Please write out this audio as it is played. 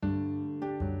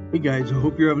Hey guys, I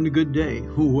hope you're having a good day.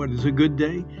 What is a good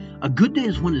day? A good day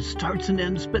is when it starts and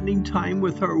ends spending time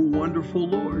with our wonderful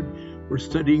Lord. We're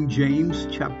studying James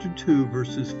chapter 2,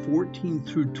 verses 14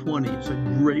 through 20. It's a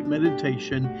great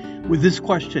meditation with this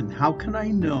question: how can I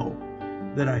know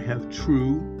that I have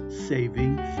true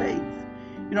saving faith?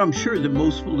 I'm sure that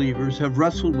most believers have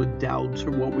wrestled with doubts,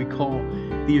 or what we call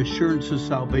the assurance of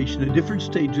salvation, at different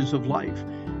stages of life.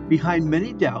 Behind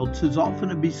many doubts is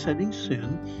often a besetting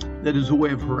sin that is a way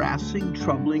of harassing,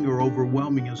 troubling, or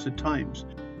overwhelming us at times.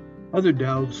 Other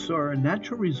doubts are a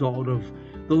natural result of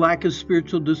the lack of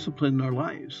spiritual discipline in our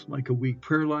lives, like a weak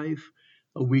prayer life,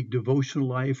 a weak devotional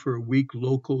life, or a weak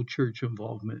local church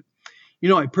involvement.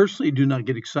 I personally do not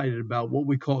get excited about what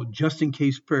we call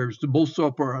just-in-case prayers to bolster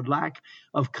up our lack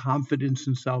of confidence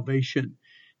in salvation.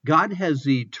 God has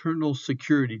the eternal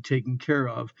security taken care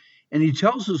of, and He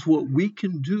tells us what we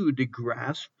can do to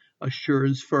grasp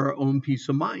assurance for our own peace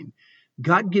of mind.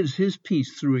 God gives His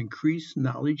peace through increased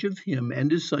knowledge of Him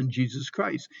and His Son, Jesus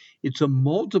Christ. It's a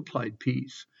multiplied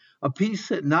peace, a peace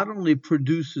that not only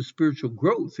produces spiritual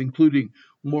growth, including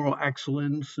moral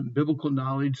excellence and biblical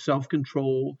knowledge,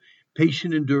 self-control,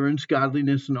 patient endurance,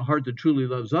 godliness, and a heart that truly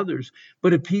loves others,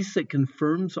 but a peace that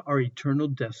confirms our eternal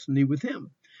destiny with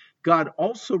Him. God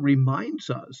also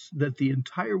reminds us that the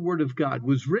entire Word of God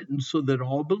was written so that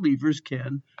all believers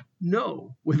can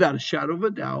know, without a shadow of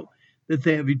a doubt, that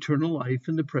they have eternal life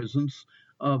in the presence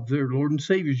of their Lord and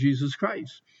Savior, Jesus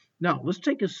Christ. Now, let's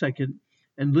take a second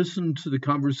and listen to the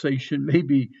conversation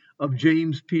maybe of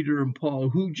James, Peter, and Paul,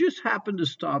 who just happened to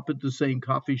stop at the same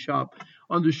coffee shop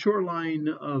on the shoreline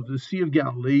of the Sea of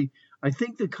Galilee. I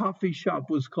think the coffee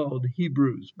shop was called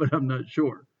Hebrews, but I'm not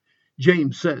sure.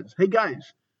 James says, "Hey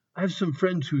guys, I have some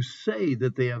friends who say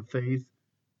that they have faith,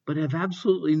 but have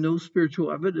absolutely no spiritual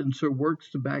evidence or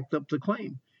works to back up the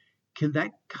claim. Can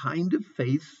that kind of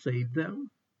faith save them?"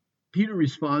 Peter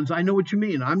responds, "I know what you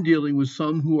mean. I'm dealing with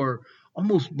some who are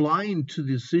almost blind to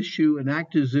this issue and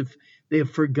act as if they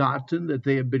have forgotten that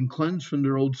they have been cleansed from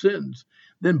their old sins."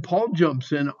 Then Paul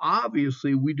jumps in.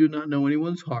 "Obviously, we do not know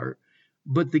anyone's heart,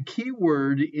 but the key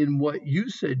word in what you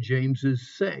said, James,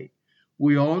 is say.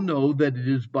 We all know that it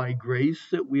is by grace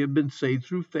that we have been saved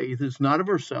through faith. It's not of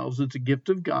ourselves. It's a gift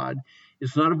of God.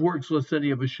 It's not of works, lest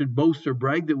any of us should boast or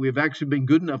brag that we have actually been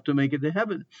good enough to make it to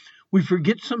heaven." We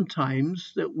forget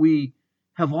sometimes that we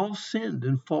have all sinned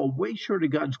and fall way short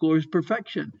of God's glorious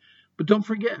perfection. But don't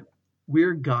forget, we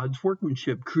are God's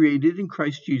workmanship, created in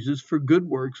Christ Jesus for good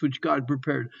works, which God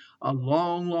prepared a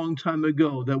long, long time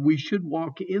ago that we should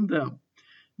walk in them.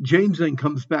 James then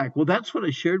comes back. "Well, that's what I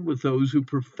shared with those who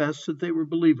professed that they were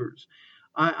believers.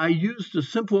 I used a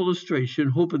simple illustration,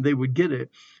 hoping they would get it,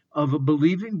 of a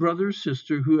believing brother or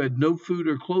sister who had no food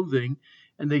or clothing,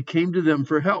 and they came to them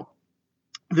for help.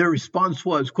 Their response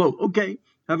was, quote, 'Okay,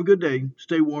 have a good day,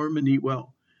 stay warm and eat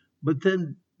well.' But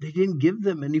then they didn't give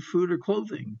them any food or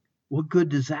clothing. What good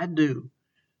does that do?"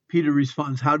 Peter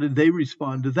responds, "How did they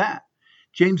respond to that?"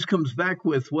 James comes back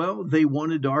with, "Well, they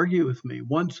wanted to argue with me.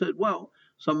 One said, 'Well,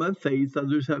 some have faith,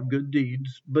 others have good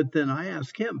deeds.' But then I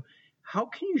asked him, 'How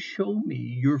can you show me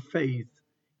your faith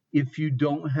if you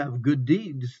don't have good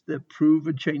deeds that prove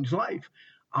a changed life?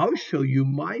 I'll show you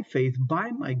my faith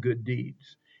by my good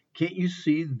deeds. Can't you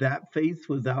see that faith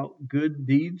without good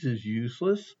deeds is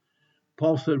useless?'"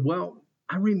 Paul said, "Well,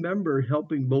 I remember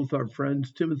helping both our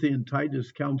friends Timothy and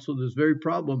Titus counsel this very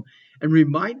problem and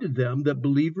reminded them that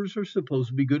believers are supposed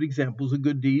to be good examples of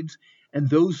good deeds, and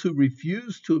those who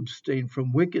refuse to abstain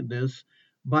from wickedness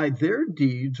by their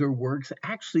deeds or works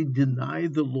actually deny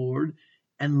the Lord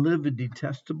and live a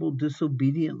detestable,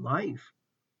 disobedient life."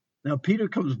 Now, Peter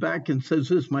comes back and says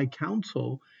this: "My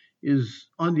counsel is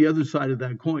on the other side of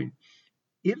that coin.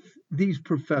 If these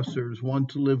professors want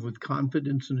to live with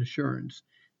confidence and assurance,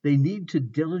 they need to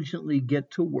diligently get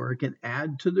to work and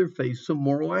add to their faith some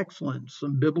moral excellence,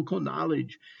 some biblical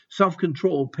knowledge,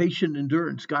 self-control, patient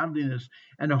endurance, godliness,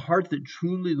 and a heart that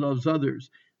truly loves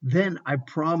others. Then I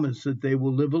promise that they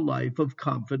will live a life of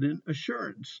confident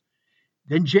assurance."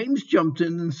 Then James jumped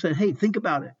in and said, "Hey, think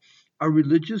about it. Our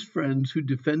religious friends who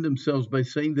defend themselves by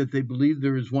saying that they believe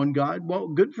there is one God, well,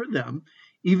 good for them.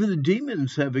 Even the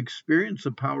demons have experienced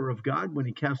the power of God when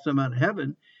He cast them out of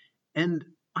heaven. And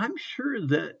I'm sure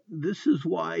that this is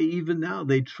why even now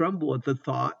they tremble at the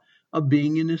thought of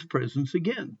being in His presence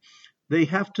again. They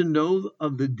have to know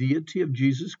of the deity of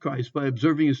Jesus Christ by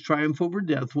observing His triumph over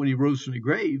death when He rose from the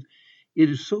grave. It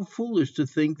is so foolish to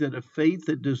think that a faith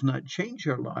that does not change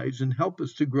our lives and help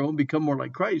us to grow and become more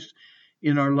like Christ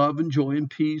in our love and joy and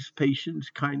peace, patience,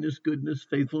 kindness, goodness,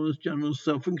 faithfulness, gentleness,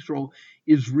 self-control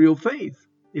is real faith.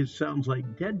 It sounds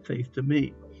like dead faith to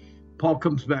me. Paul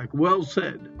comes back. Well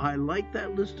said. I like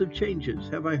that list of changes.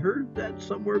 Have I heard that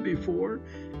somewhere before?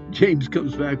 James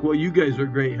comes back. Well, you guys are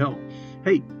great help.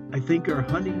 Hey, I think our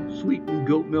honey sweetened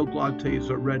goat milk lattes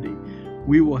are ready.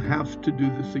 We will have to do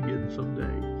this again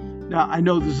someday. Now, I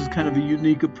know this is kind of a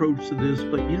unique approach to this,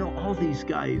 but all these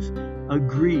guys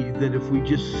agree that if we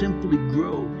just simply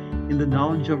grow in the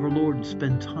knowledge of our Lord and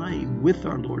spend time with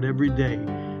our Lord every day,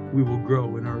 we will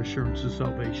grow in our assurance of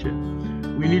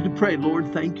salvation. We need to pray,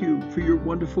 Lord, thank you for your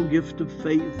wonderful gift of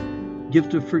faith,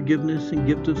 gift of forgiveness, and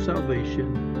gift of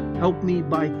salvation. Help me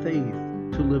by faith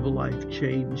to live a life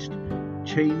changed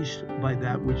by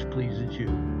that which pleases you.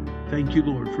 Thank you,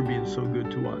 Lord, for being so good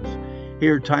to us.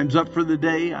 Here, time's up for the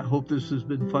day. I hope this has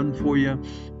been fun for you.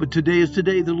 But today is the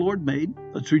day the Lord made.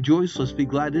 Let's rejoice. Let's be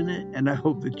glad in it. And I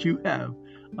hope that you have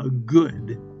a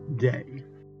good day.